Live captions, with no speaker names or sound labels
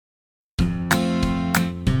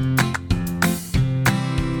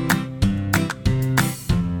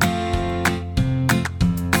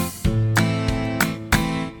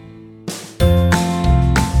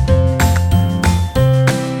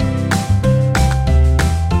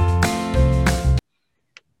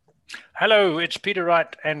Hello, it's Peter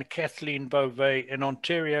Wright and Kathleen Beauvais in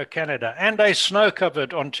Ontario, Canada, and a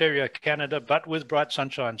snow-covered Ontario, Canada, but with bright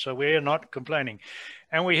sunshine, so we're not complaining.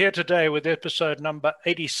 And we're here today with episode number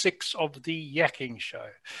 86 of The Yakking Show.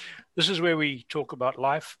 This is where we talk about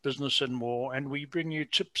life, business, and more, and we bring you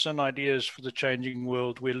tips and ideas for the changing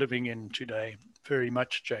world we're living in today, very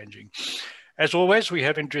much changing. As always, we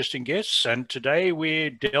have interesting guests, and today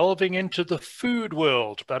we're delving into the food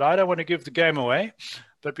world, but I don't want to give the game away.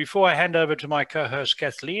 But before I hand over to my co-host,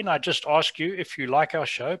 Kathleen, I just ask you, if you like our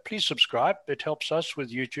show, please subscribe. It helps us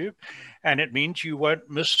with YouTube, and it means you won't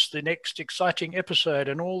miss the next exciting episode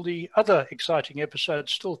and all the other exciting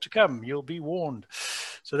episodes still to come. You'll be warned.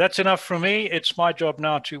 So that's enough from me. It's my job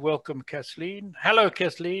now to welcome Kathleen. Hello,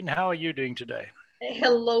 Kathleen. How are you doing today?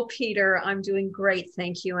 Hello, Peter. I'm doing great.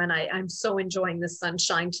 Thank you. And I'm so enjoying the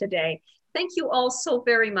sunshine today. Thank you all so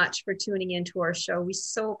very much for tuning into our show. We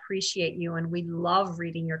so appreciate you and we love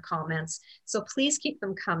reading your comments. So please keep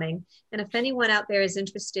them coming. And if anyone out there is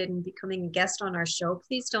interested in becoming a guest on our show,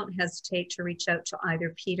 please don't hesitate to reach out to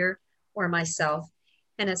either Peter or myself.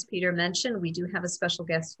 And as Peter mentioned, we do have a special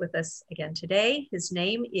guest with us again today. His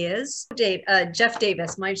name is Jeff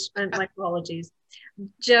Davis. My apologies.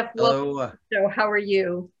 Jeff, welcome. Hello. So how are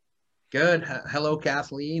you? Good. Hello,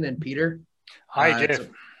 Kathleen and Peter. Hi, Jeff.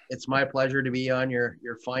 It's my pleasure to be on your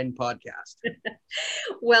fine podcast.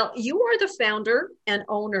 Well, you are the founder and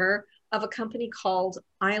owner of a company called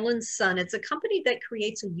Island Sun. It's a company that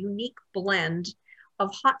creates a unique blend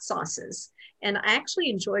of hot sauces. And I actually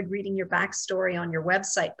enjoyed reading your backstory on your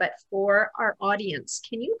website. But for our audience,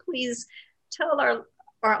 can you please tell our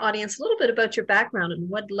audience a little bit about your background and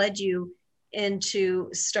what led you into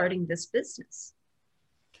starting this business?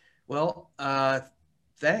 Well,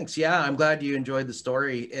 thanks. Yeah, I'm glad you enjoyed the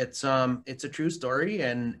story. It's a true story,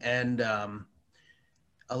 and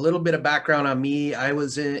a little bit of background on me. I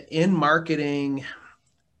was in marketing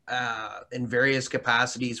in various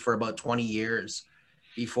capacities for about 20 years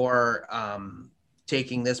before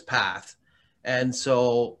taking this path. And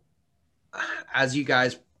so, as you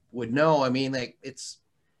guys would know, I mean, like it's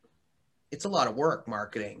a lot of work,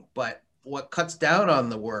 marketing, but what cuts down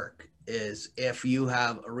on the work is if you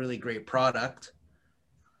have a really great product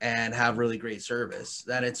and have really great service,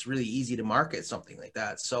 then it's really easy to market something like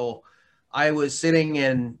that. So I was sitting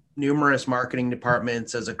in numerous marketing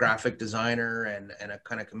departments as a graphic designer and a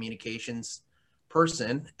kind of communications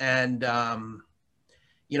person. And,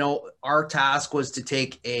 our task was to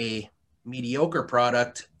take a mediocre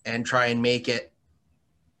product and try and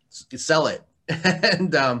sell it.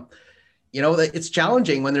 And, it's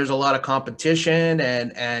challenging when there's a lot of competition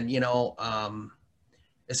and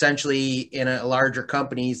essentially in a larger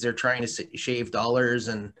companies, they're trying to shave dollars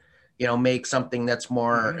and, make something that's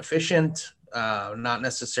more efficient, not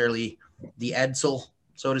necessarily the Edsel,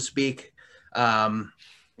 so to speak.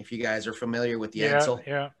 If you guys are familiar with the Edsel.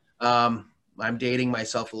 Yeah. I'm dating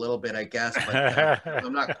myself a little bit, I guess, but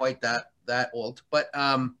I'm not quite that old. But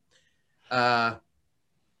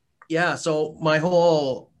so my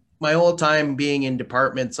whole time being in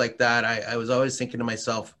departments like that, I was always thinking to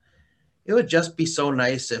myself, it would just be so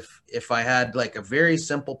nice if I had like a very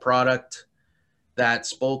simple product that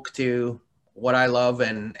spoke to what I love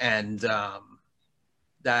and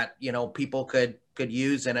that people could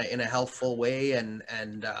use in a healthful way and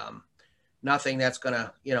nothing that's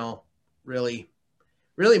gonna really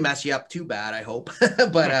mess you up too bad, I hope.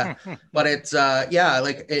 but it's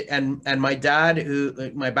and my dad,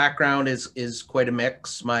 my background is quite a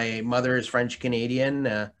mix. My mother is French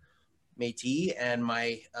Canadian, Métis, and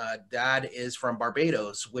my dad is from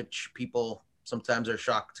Barbados, which people sometimes are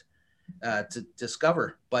shocked to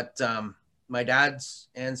discover. But my dad's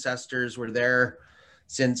ancestors were there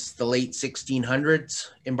since the late 1600s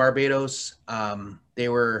in Barbados. They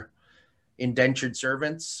were indentured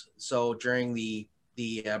servants. So during the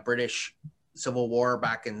British Civil War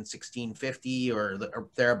back in 1650 or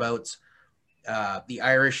thereabouts, the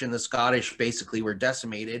Irish and the Scottish basically were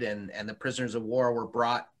decimated, and the prisoners of war were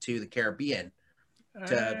brought to the Caribbean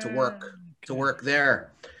to work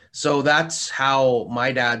there. So that's how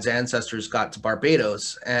my dad's ancestors got to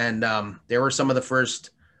Barbados, and they were some of the first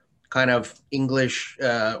kind of English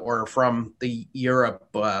or from the Europe,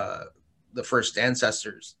 the first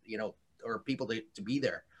ancestors, or people to be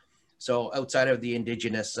there. So outside of the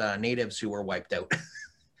indigenous natives who were wiped out,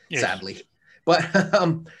 yes. Sadly.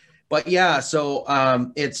 But yeah,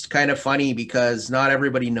 so it's kind of funny because not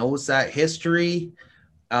everybody knows that history.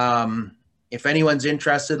 If anyone's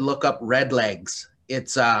interested, look up Red Legs.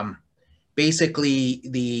 It's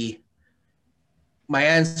basically my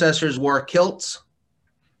ancestors wore kilts.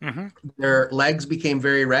 Mm-hmm. Their legs became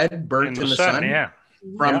very red, burnt in the sun. Yeah.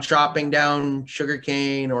 from Yeah. chopping down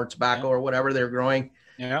sugarcane or tobacco or whatever they're growing.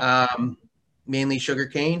 Yeah. Mainly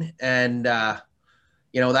sugarcane, and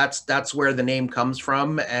you know, that's where the name comes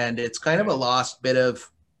from, and it's kind of a lost bit of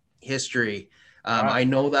history. Right. I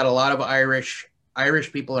know that a lot of Irish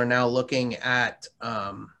people are now looking at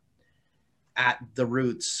the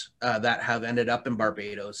roots that have ended up in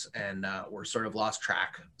Barbados, and were sort of lost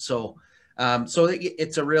track. So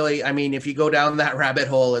it's a really, I mean, if you go down that rabbit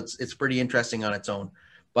hole, it's pretty interesting on its own.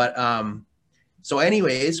 But so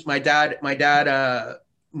anyways, my dad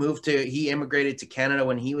he immigrated to Canada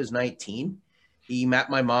when he was 19. He met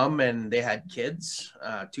my mom and they had kids,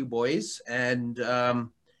 2 boys, and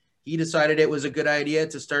he decided it was a good idea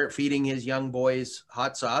to start feeding his young boys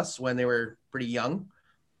hot sauce when they were pretty young.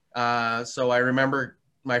 So I remember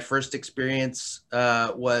my first experience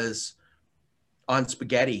was on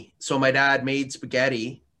spaghetti. So my dad made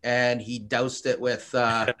spaghetti and he doused it with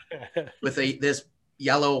this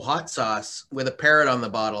yellow hot sauce with a parrot on the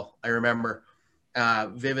bottle. I remember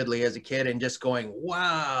vividly as a kid, and just going,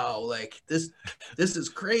 wow, like this is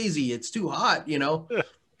crazy. It's too hot, you know.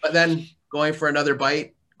 But then going for another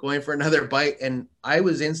bite, and I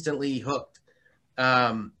was instantly hooked.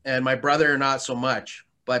 And my brother, not so much.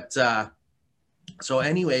 But so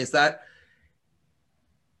anyways, that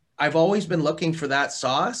I've always been looking for that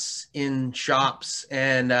sauce in shops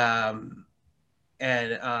and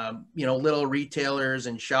you know, little retailers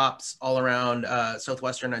and shops all around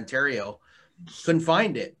southwestern Ontario. Couldn't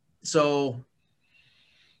find it. So,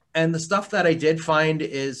 and the stuff that I did find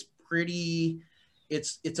is pretty,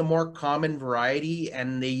 it's a more common variety,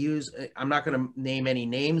 and they use, I'm not going to name any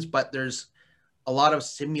names, but there's a lot of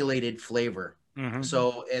simulated flavor. Mm-hmm.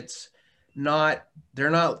 So it's not,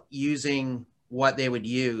 they're not using what they would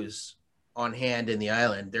use on hand in the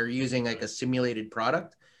island. They're using like a simulated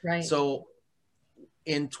product. Right. So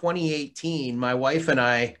in 2018, my wife and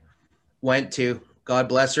I went to, God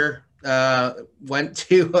bless her, went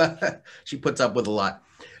to, she puts up with a lot.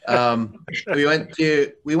 We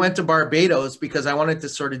went to Barbados because I wanted to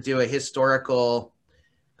sort of do a historical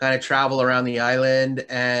kind of travel around the island.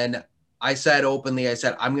 And I said openly,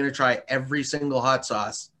 I'm going to try every single hot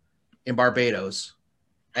sauce in Barbados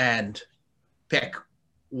and pick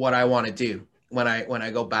what I want to do when I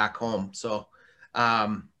go back home. So,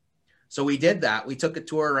 so we did that. We took a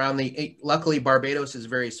tour around luckily Barbados is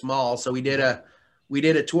very small. So we did a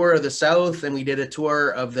tour of the south, and we did a tour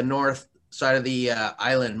of the north side of the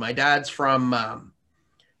island. My dad's from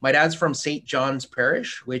St. John's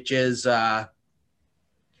Parish, which is,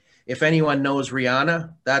 if anyone knows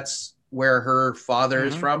Rihanna, that's where her father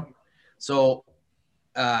is from. So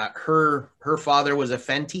her father was a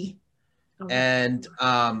Fenty, and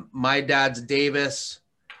my dad's Davis,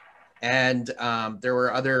 and there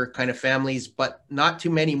were other kind of families, but not too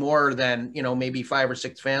many more than, you know, maybe 5 or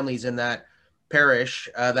 6 families in that parish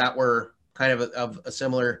that were kind of a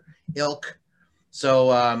similar ilk.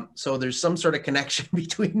 So so there's some sort of connection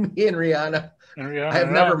between me and Rihanna. I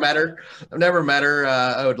have never met her.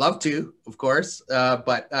 I would love to, of course,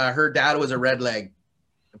 but her dad was a redleg,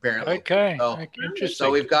 apparently. Okay. So, Interesting. So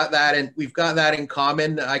we've got that in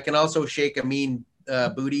common. I can also shake a mean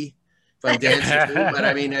booty if I'm dancing too, but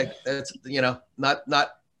I mean, that's, you know, not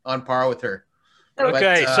on par with her.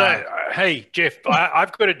 Okay, but, so hey, Jeff,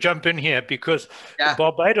 I've got to jump in here because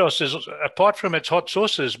Barbados is, apart from its hot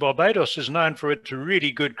sauces, Barbados is known for its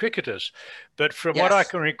really good cricketers. But from what I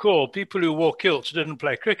can recall, people who wore kilts didn't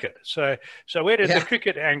play cricket. So where did the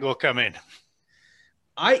cricket angle come in?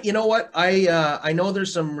 You know what? I know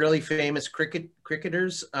there's some really famous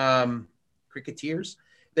cricketers, cricketeers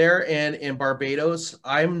there in Barbados.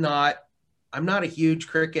 I'm not a huge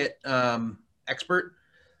cricket expert.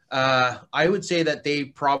 I would say that they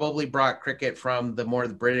probably brought cricket from the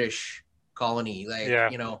British colony,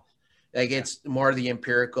 like, you know, like it's more the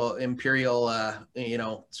imperial, you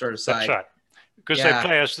know, sort of side. That's right.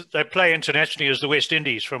 Because they play internationally as the West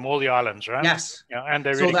Indies from all the islands, right? Yes. Yeah, and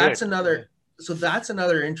they're really good. So that's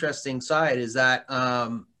another interesting side, is that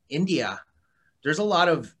India, there's a lot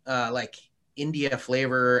of like India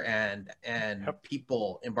flavor and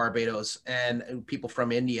people in Barbados, and people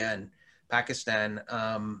from India and Pakistan,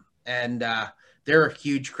 and they're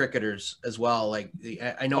huge cricketers as well. Like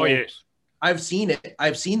I know, I've seen it.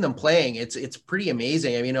 I've seen them playing. It's pretty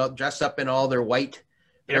amazing. I mean, dressed up in all their white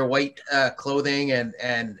clothing, and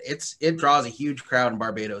it draws a huge crowd in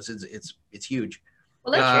Barbados. It's huge.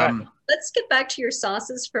 Well, let's get back to your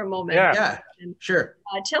sauces for a moment. Yeah, sure.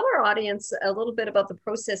 Tell our audience a little bit about the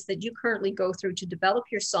process that you currently go through to develop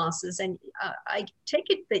your sauces. And I take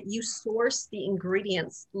it that you source the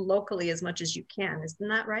ingredients locally as much as you can. Isn't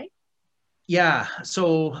that right? Yeah.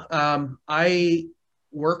 So I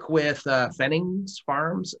work with Fennings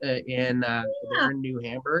Farms they're in New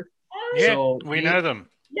Hamburg. Oh, Yeah, So we know them.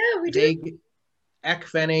 yeah, we do. Eck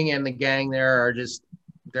Fenning and the gang there are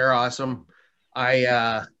they're awesome.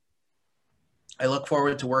 I look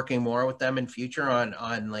forward to working more with them in future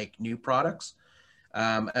on like new products,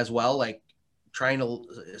 as well, like trying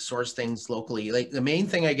to source things locally. Like the main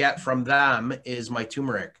thing I get from them is my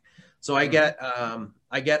turmeric. So I get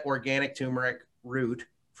organic turmeric root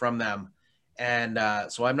from them, and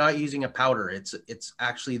so I'm not using a powder. It's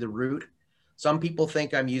actually the root. Some people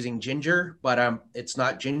think I'm using ginger, but it's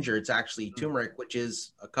not ginger. It's actually turmeric, which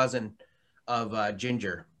is a cousin of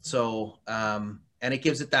ginger. So and it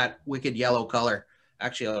gives it that wicked yellow color.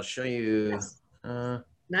 Actually, I'll show you. Yes.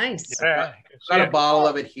 Nice. Yeah, Got a bottle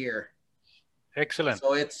of it here. excellent.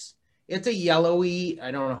 So it's a yellowy.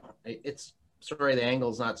 I don't know. It's sorry, the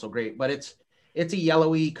angle's not so great, but it's a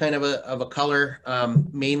yellowy kind of a color,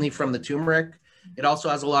 mainly from the turmeric. It also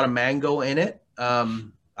has a lot of mango in it.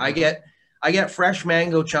 I get fresh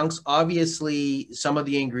mango chunks. Obviously, some of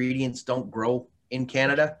the ingredients don't grow in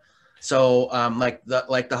Canada, so like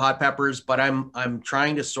the hot peppers. But I'm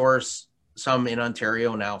trying to source some in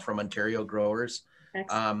Ontario now from Ontario growers.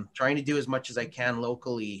 Trying to do as much as I can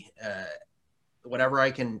locally, whatever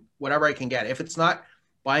I can get. If it's not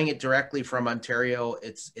buying it directly from Ontario,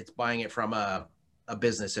 it's buying it from a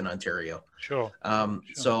business in Ontario. Sure.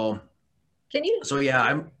 So Can you? so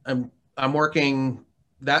yeah, I'm working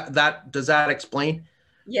that does that explain?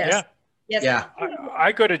 Yes. Yeah. Yes. Yeah.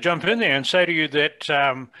 I got to jump in there and say to you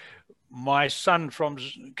that my son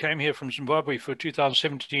came here from Zimbabwe for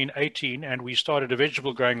 2017-18, and we started a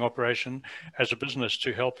vegetable growing operation as a business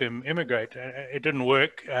to help him immigrate. It didn't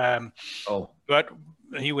work, but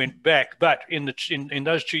he went back. But in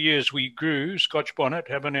those 2 years, we grew Scotch bonnet,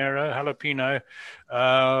 habanero, jalapeno,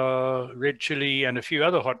 red chili, and a few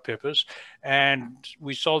other hot peppers, and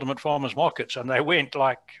we sold them at farmers markets, and they went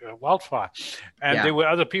like wildfire. And there were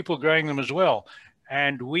other people growing them as well.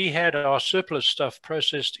 And we had our surplus stuff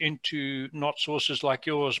processed into not sauces like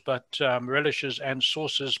yours, but relishes and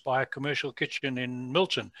sauces by a commercial kitchen in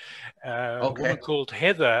Milton. A woman called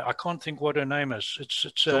Heather. I can't think what her name is.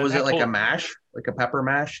 So was it like a mash, like a pepper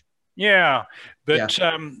mash? Yeah, but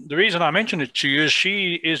the reason I mentioned it to you is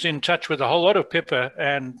she is in touch with a whole lot of pepper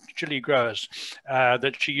and chili growers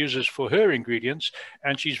that she uses for her ingredients,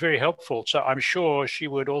 and she's very helpful. So I'm sure she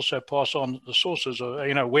would also pass on the sources, or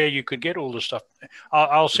where you could get all the stuff.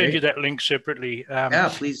 I'll send you that link separately. Yeah,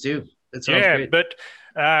 please do. That sounds great. But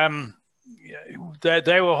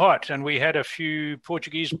they were hot, and we had a few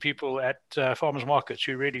Portuguese people at farmers markets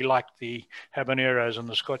who really liked the habaneros and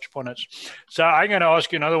the Scotch bonnets. So I'm going to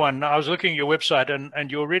ask you another one. I was looking at your website,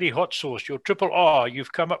 and your really hot sauce, your Triple R,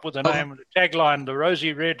 you've come up with a name, the tagline, the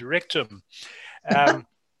Rosy Red Rectum.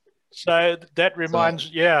 So that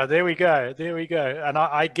reminds, there we go. And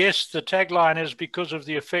I guess the tagline is because of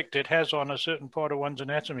the effect it has on a certain part of one's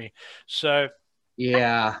anatomy. So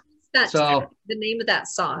yeah. The name of that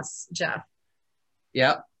sauce, Jeff.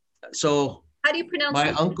 Yeah. So how do you pronounce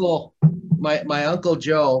my uncle, my Uncle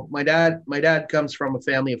Joe, my dad comes from a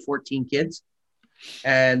family of 14 kids,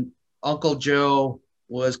 and Uncle Joe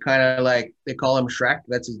was kind of like, they call him Shrek.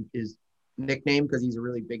 That's his nickname because he's a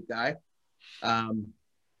really big guy.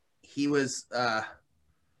 He's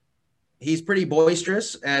pretty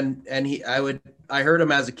boisterous, and I heard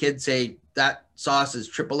him as a kid say that sauce is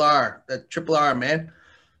Triple R, that Triple R, man.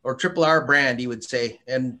 Or Triple R brand, he would say.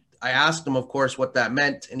 And I asked him, of course, what that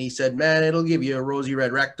meant. And he said, man, it'll give you a rosy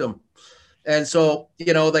red rectum. And so,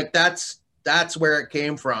 like that's where it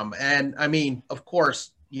came from. And I mean, of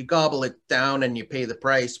course, you gobble it down and you pay the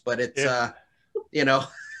price, but it's,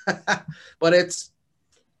 but it's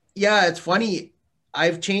funny.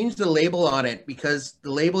 I've changed the label on it because the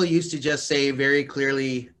label used to just say very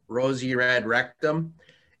clearly rosy red rectum.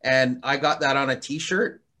 And I got that on a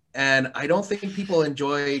t-shirt. And I don't think people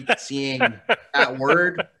enjoyed seeing that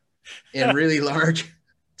word in really large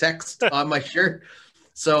text on my shirt.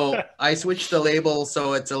 So I switched the label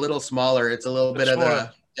so it's a little smaller. It's a little bit of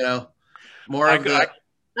the, more of the.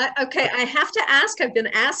 Okay, I have to ask. I've been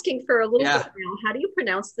asking for a little bit now. How do you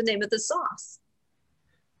pronounce the name of the sauce?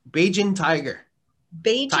 Bajan Tiger.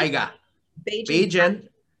 Bajan. Bajan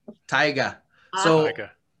Tiger. So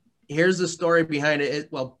here's the story behind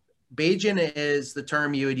it. Bajan is the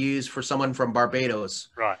term you would use for someone from Barbados.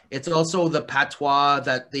 Right. It's also the patois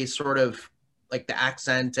that they sort of like the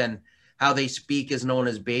accent and how they speak is known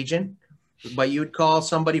as Bajan. But you would call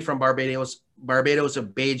somebody from Barbados a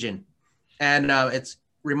Bajan. And it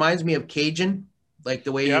reminds me of Cajun, like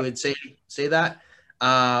the way you would say that.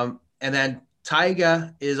 And then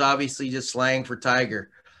Taiga is obviously just slang for tiger.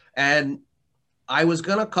 And I was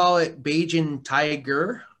gonna call it Bajan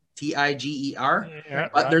Tiger, Tiger, Yeah,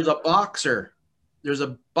 but right. there's a boxer. There's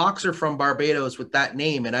a boxer from Barbados with that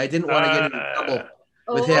name, and I didn't want to get into Uh, trouble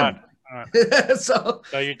with Oh, right. him. Right. So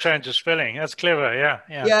So you change the spelling. That's clever. Yeah,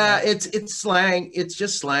 yeah, yeah, yeah. it's slang. It's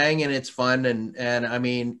just slang, and it's fun. And I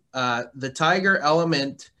mean, the tiger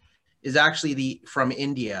element is actually the from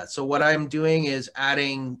India. So what I'm doing is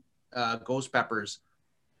adding ghost peppers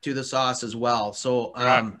to the sauce as well. So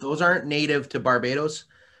Right. those aren't native to Barbados,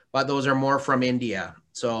 but those are more from India.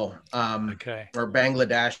 So Okay. or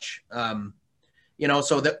Bangladesh.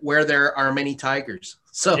 So that where there are many tigers.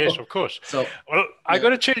 Yes, So of course. so Well, I yeah. got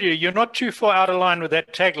to tell you, you're not too far out of line with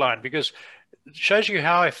that tagline because it shows you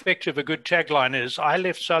how effective a good tagline is. I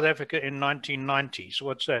left South Africa in 1990. So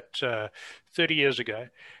what's that? 30 years ago.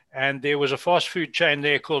 And there was a fast food chain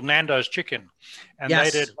there called Nando's Chicken. And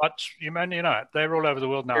they did Yes, lots, they're all over the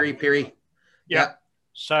world now. Piri Piri. Yeah. Yeah.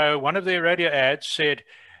 So one of their radio ads said,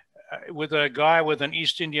 with a guy with an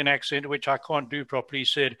East Indian accent, which I can't do properly,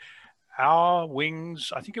 said, our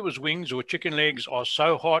wings, I think it was wings or chicken legs, are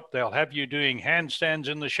so hot they'll have you doing handstands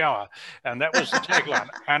in the shower. And that was the tagline.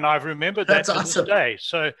 And I've remembered That's that to this awesome. day.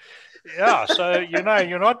 So yeah, so you're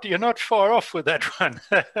not far off with that one.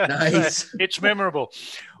 So Nice. it's memorable.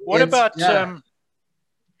 What It's about yeah.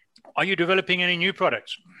 are you developing any new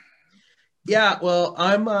products? Yeah, well,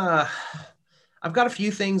 I've got a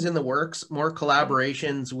few things in the works, more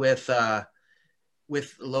collaborations with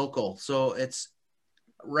local. So it's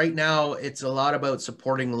right now it's a lot about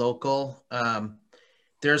supporting local.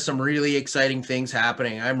 There's some really exciting things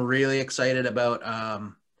happening. I'm really excited about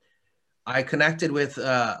I connected with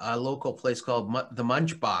a local place called the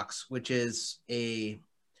Munch Box, which is a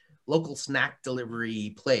local snack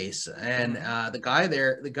delivery place. And the guy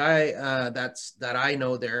that I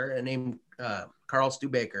know there, named Carl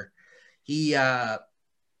Stubaker, he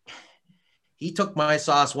he took my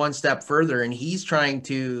sauce one step further, and he's trying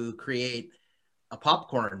to create a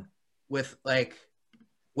popcorn with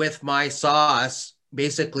my sauce,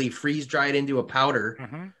 basically freeze dried into a powder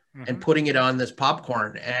Mm-hmm. and Mm-hmm. putting it on this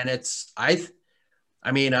popcorn. And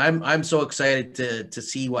I mean, I'm so excited to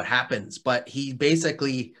see what happens. But he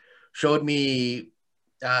basically showed me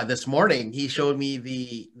this morning. He showed me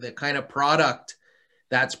the kind of product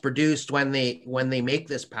that's produced when they make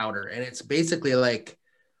this powder, and it's basically like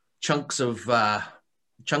chunks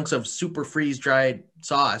of super freeze dried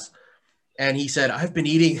sauce. And he said, I've been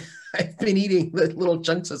eating the little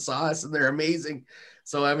chunks of sauce, and they're amazing.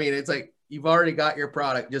 So I mean, it's like you've already got your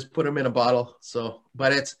product, just put them in a bottle. So,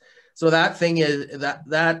 but it's so that thing is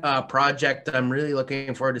that project. I'm really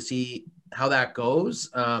looking forward to see how that goes.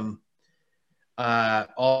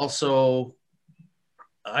 Also,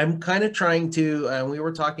 I'm kind of trying to. We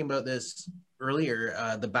were talking about this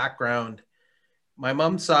earlier. The background. My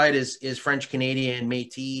mom's side is French Canadian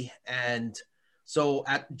Métis, and so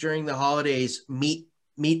during the holidays, meat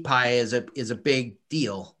pie is a big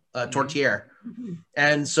deal, tortilla,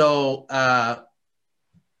 and so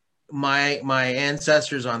my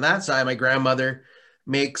ancestors on that side, my grandmother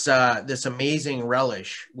makes this amazing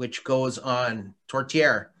relish which goes on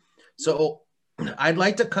tortilla. So I'd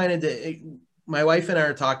like to kind of my wife and I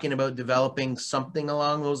are talking about developing something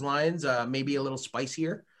along those lines, maybe a little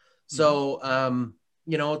spicier. So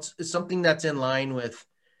it's something that's in line with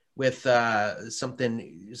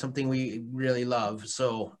something we really love.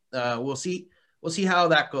 So we'll see how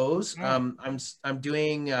that goes. I'm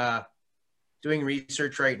doing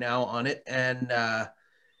research right now on it, and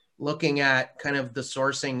looking at kind of the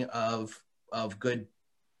sourcing of good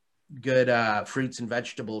fruits and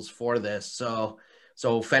vegetables for this. So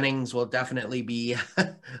Fennings will definitely be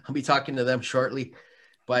I'll be talking to them shortly.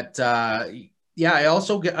 But yeah, I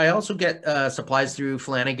also get supplies through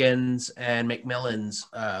Flanagan's and McMillan's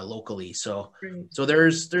locally. So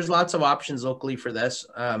there's lots of options locally for this.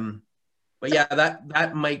 But yeah,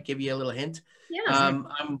 that might give you a little hint. Yes. I'm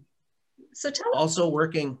So tell us, also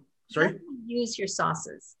working. how Sorry, do you use your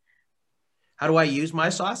sauces? how do I use my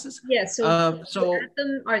sauces? Yeah, so do So you add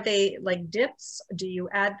them, are they like dips? Do you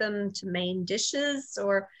add them to main dishes?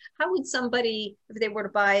 Or how would somebody, if they were to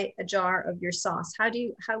buy a jar of your sauce,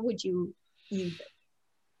 how would you use it?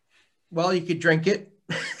 well, you could drink it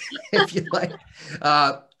if you like.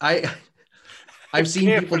 I've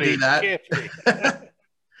seen people do that.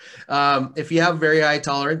 If you have very high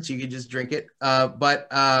tolerance, you could just drink it. But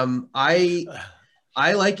I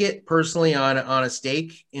like it personally on a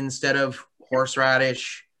steak instead of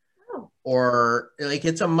horseradish, or like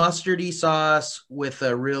it's a mustardy sauce with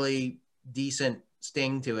a really decent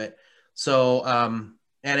sting to it. So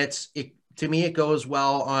and to me it goes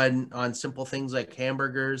well on simple things like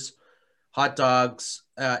hamburgers, hot dogs.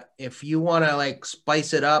 If you want to like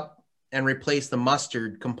spice it up and replace the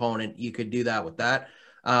mustard component, you could do that with that.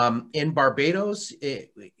 In Barbados,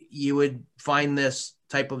 you would find this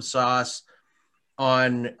type of sauce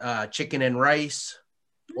on chicken and rice,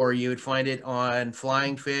 or you would find it on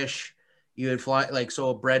flying fish. You would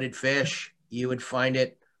so breaded fish. You would find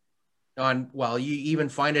it on, well, you even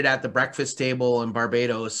find it at the breakfast table in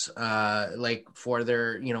Barbados, like for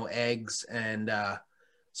their, eggs and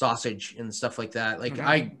sausage and stuff like that. Like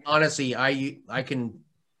I honestly, I eat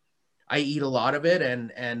a lot of it,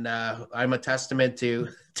 and I'm a testament to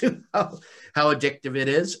how addictive it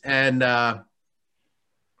is. And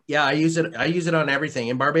yeah, I use it on everything.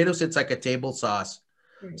 In Barbados, it's like a table sauce.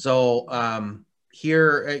 So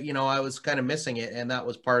here, I was kind of missing it, and that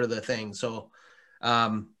was part of the thing. So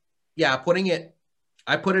yeah,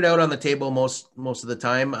 I put it out on the table most of the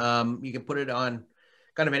time. You can put it on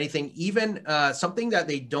kind of anything, even something that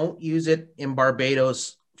they don't use it in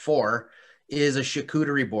Barbados for is a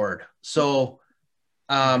charcuterie board. So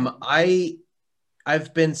I've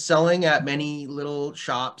been selling at many little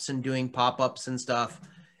shops and doing pop-ups and stuff.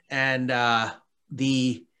 And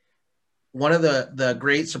one of the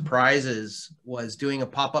great surprises was doing a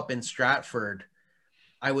pop-up in Stratford.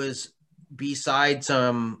 I was beside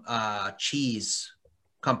some cheese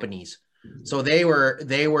companies. So they were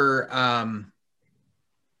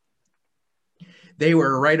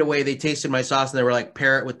right away, they tasted my sauce and they were like,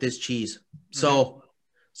 pair it with this cheese. So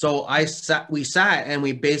we sat and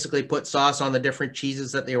we basically put sauce on the different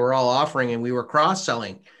cheeses that they were all offering, and we were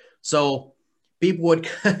cross-selling. So people would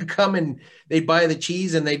come and they'd buy the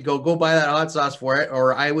cheese and they'd go buy that hot sauce for it.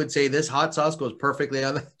 Or I would say this hot sauce goes perfectly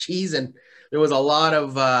on the cheese. And there was a lot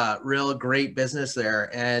of real great business there,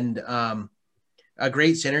 and a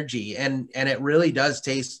great synergy. And it really does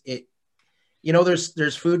taste it.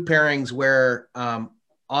 There's food pairings where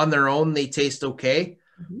on their own, they taste okay.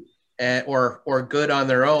 Or good on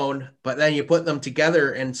their own, but then you put them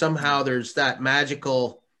together and somehow there's that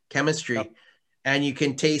magical chemistry, and you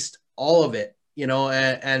can taste all of it,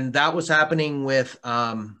 and that was happening with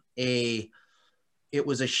it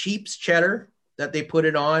was a sheep's cheddar that they put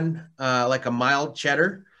it on, like a mild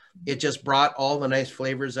cheddar. It just brought all the nice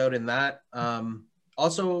flavors out in that.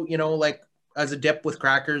 Also, like as a dip with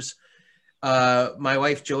crackers, my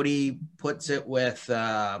wife Jody puts it with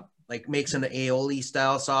makes an aioli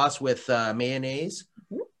style sauce with mayonnaise.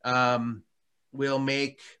 We'll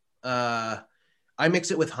make I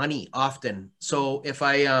mix it with honey often. So if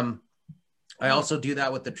I also do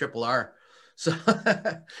that with the Triple R. So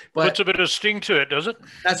but puts a bit of sting to it, does it?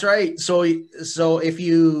 That's right. So if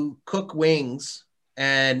you cook wings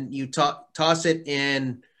and you toss it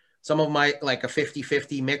in some of my, like a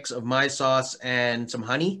 50-50 mix of my sauce and some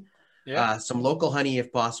honey, some local honey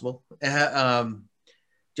if possible,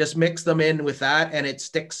 just mix them in with that, and it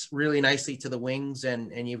sticks really nicely to the wings,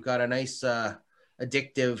 and you've got a nice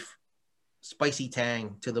addictive spicy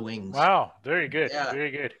tang to the wings. Wow, very good. Yeah. Very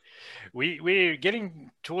good. We're getting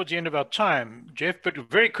towards the end of our time, Jeff, but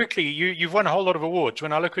very quickly, you've won a whole lot of awards.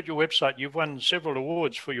 When I look at your website, you've won several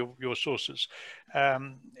awards for your sauces.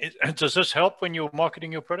 Does this help when you're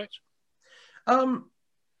marketing your products? Yeah,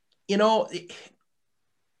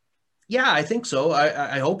 I think so.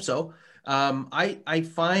 I hope so. I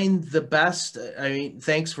find the best,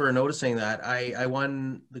 thanks for noticing that. I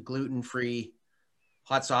won the gluten-free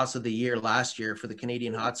hot sauce of the year last year for the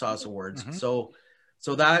Canadian Hot Sauce Awards.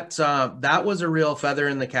 So that was a real feather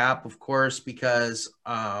in the cap, of course, because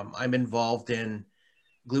I'm involved in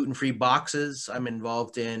gluten-free boxes. I'm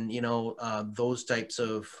involved in, those types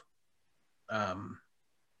of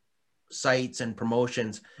sites and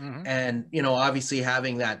promotions. And, obviously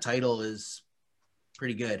having that title is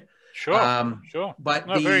pretty good. Sure. But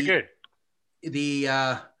very good.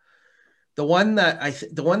 The one that I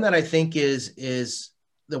think is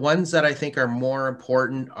the ones that I think are more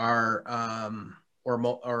important are,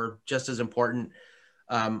 or just as important,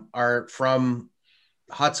 are from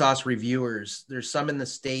hot sauce reviewers. There's some in the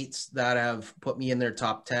States that have put me in their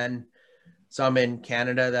top 10, some in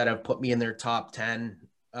Canada that have put me in their top 10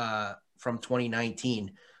 from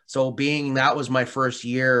 2019. So being that was my first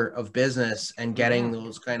year of business, and getting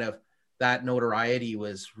those kind of that notoriety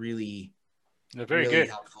was really, very good,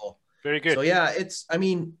 helpful. Very good. So yeah,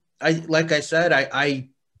 like I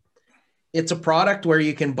said, it's a product where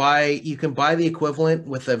you can buy the equivalent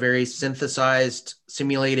with a very synthesized,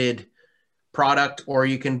 simulated product, or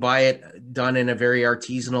you can buy it done in a very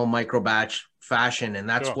artisanal micro batch fashion. And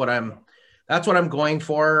that's what I'm going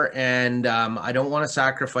for. And I don't want to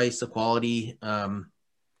sacrifice the quality.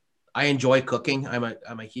 I enjoy cooking. I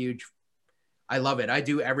love it. I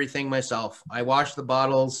do everything myself. I wash the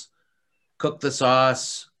bottles. cook the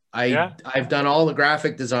sauce. I've done all the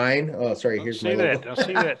graphic design. Oh, sorry. Here's my logo. I'll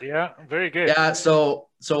see that. Yeah. Very good. Yeah. So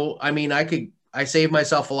I mean, I saved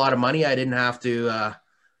myself a lot of money. I didn't have to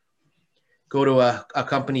go to a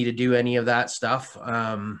company to do any of that stuff.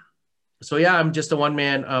 So yeah, I'm just a one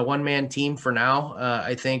man team for now.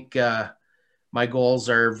 I think my goals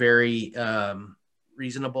are very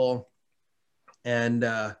reasonable. And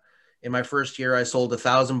in my first year, I sold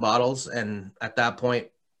 1,000 bottles. And at that point,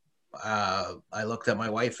 I looked at my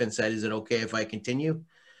wife and said, "Is it okay if I continue?"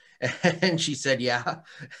 And she said, "Yeah."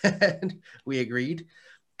 And we agreed.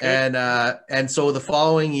 Good. And so the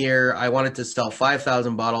following year, I wanted to sell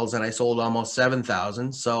 5,000 bottles, and I sold almost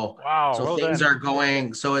 7,000. So wow, so things are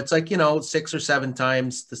going. So it's like 6 or 7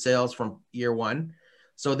 times the sales from year one.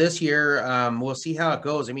 So this year, we'll see how it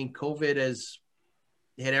goes. I mean, COVID has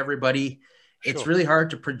hit everybody. Sure. It's really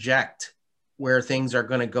hard to project where things are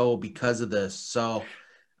going to go because of this. So.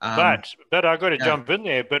 But I got to jump in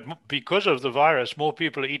there. But because of the virus, more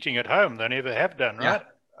people are eating at home than ever have done, right?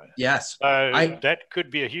 Yes. So that could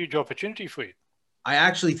be a huge opportunity for you. I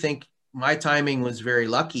actually think my timing was very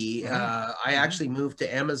lucky. I actually moved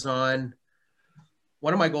to Amazon.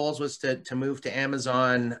 One of my goals was to move to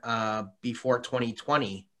Amazon before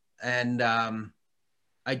 2020. And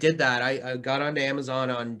I did that. I got onto Amazon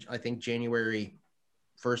on, I think, January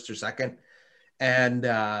 1st or 2nd. And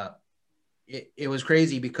it was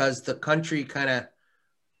crazy because the country kind of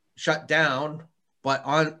shut down, but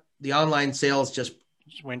on the online sales just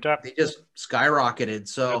went up. They just skyrocketed.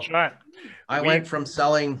 So that's right. I went from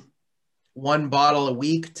selling 1 bottle a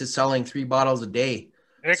week to selling 3 bottles a day.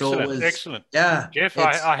 Excellent. So Excellent. Yeah. Jeff,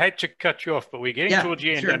 I hate to cut you off, but we're getting towards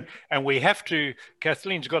the end. Sure. And we have to,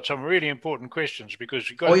 Kathleen's got some really important questions because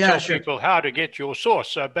you've got to tell people how to get your source.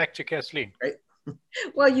 So back to Kathleen. Right.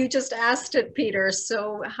 Well, you just asked it, Peter.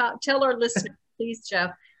 So tell our listeners, please, Jeff,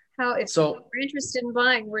 if they're interested in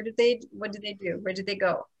buying, what do they do? Where do they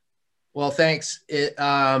go? Well, thanks.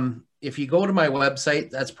 If you go to my website,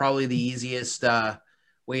 that's probably the easiest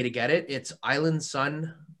way to get it. It's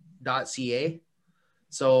islandsun.ca.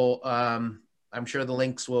 So I'm sure the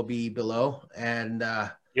links will be below. And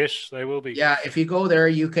yes, they will be. Yeah, if you go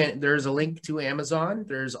there, there's a link to Amazon.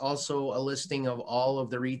 There's also a listing of all of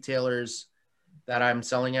the retailers that I'm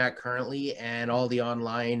selling at currently and all the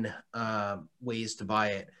online ways to buy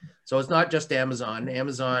it. So it's not just Amazon.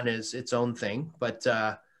 Amazon is its own thing, but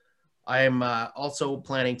I am also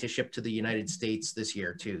planning to ship to the United States this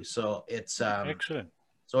year too. So it's excellent.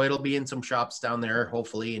 So it'll be in some shops down there,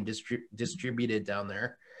 hopefully, and distributed down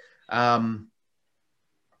there.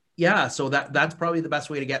 Yeah, so that's probably the best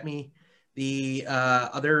way to get me. The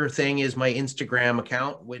other thing is my Instagram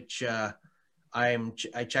account, which I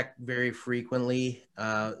check very frequently.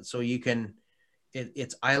 So you can,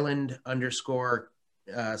 it's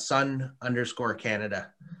island_sun_Canada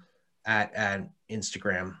at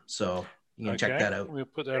Instagram. So you can check that out. We'll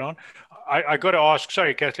put that on. I got to ask,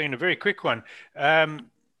 sorry, Kathleen, a very quick one.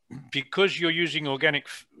 Because you're using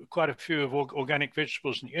quite a few of organic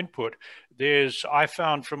vegetables in the input, I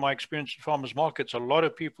found from my experience at farmers markets, a lot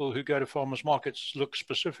of people who go to farmers markets look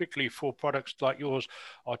specifically for products like yours,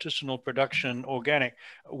 artisanal production, organic.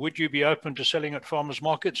 Would you be open to selling at farmers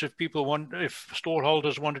markets if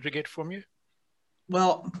stallholders wanted to get from you?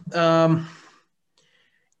 Well, I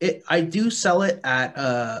do sell it at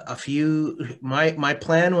a few. My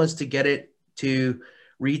plan was to get it to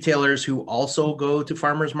retailers who also go to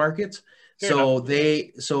farmers markets. It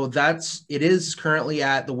is currently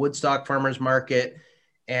at the Woodstock Farmers Market,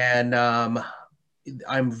 and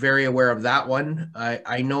I'm very aware of that one.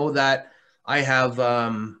 I know that I have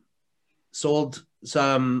sold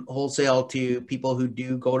some wholesale to people who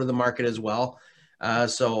do go to the market as well.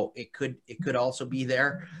 So it could also be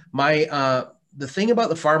there. The thing about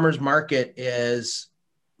the farmers market is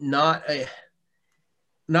not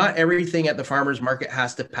everything at the farmers market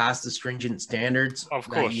has to pass the stringent standards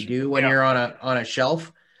that you do when you're on a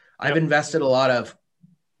shelf. I've invested a lot of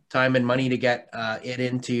time and money to get it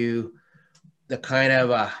into the kind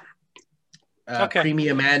of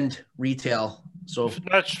premium end retail. So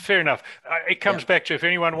that's fair enough. It comes back to, if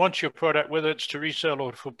anyone wants your product, whether it's to resell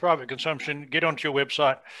or for private consumption, get onto your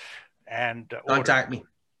website and contact me.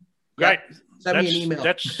 Great. Send me an email.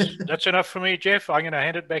 That's enough for me, Jeff. I'm going to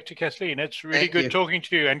hand it back to Kathleen. It's really good talking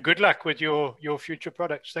to you, and good luck with your future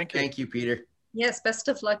products. Thank you. Thank you, Peter. Yes, best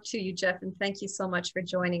of luck to you, Jeff, and thank you so much for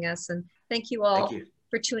joining us. And thank you all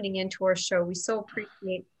for tuning into our show. We so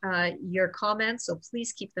appreciate your comments, so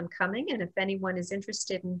please keep them coming. And if anyone is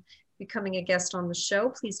interested in becoming a guest on the show,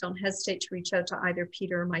 please don't hesitate to reach out to either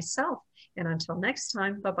Peter or myself. And until next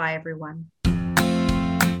time, bye-bye, everyone.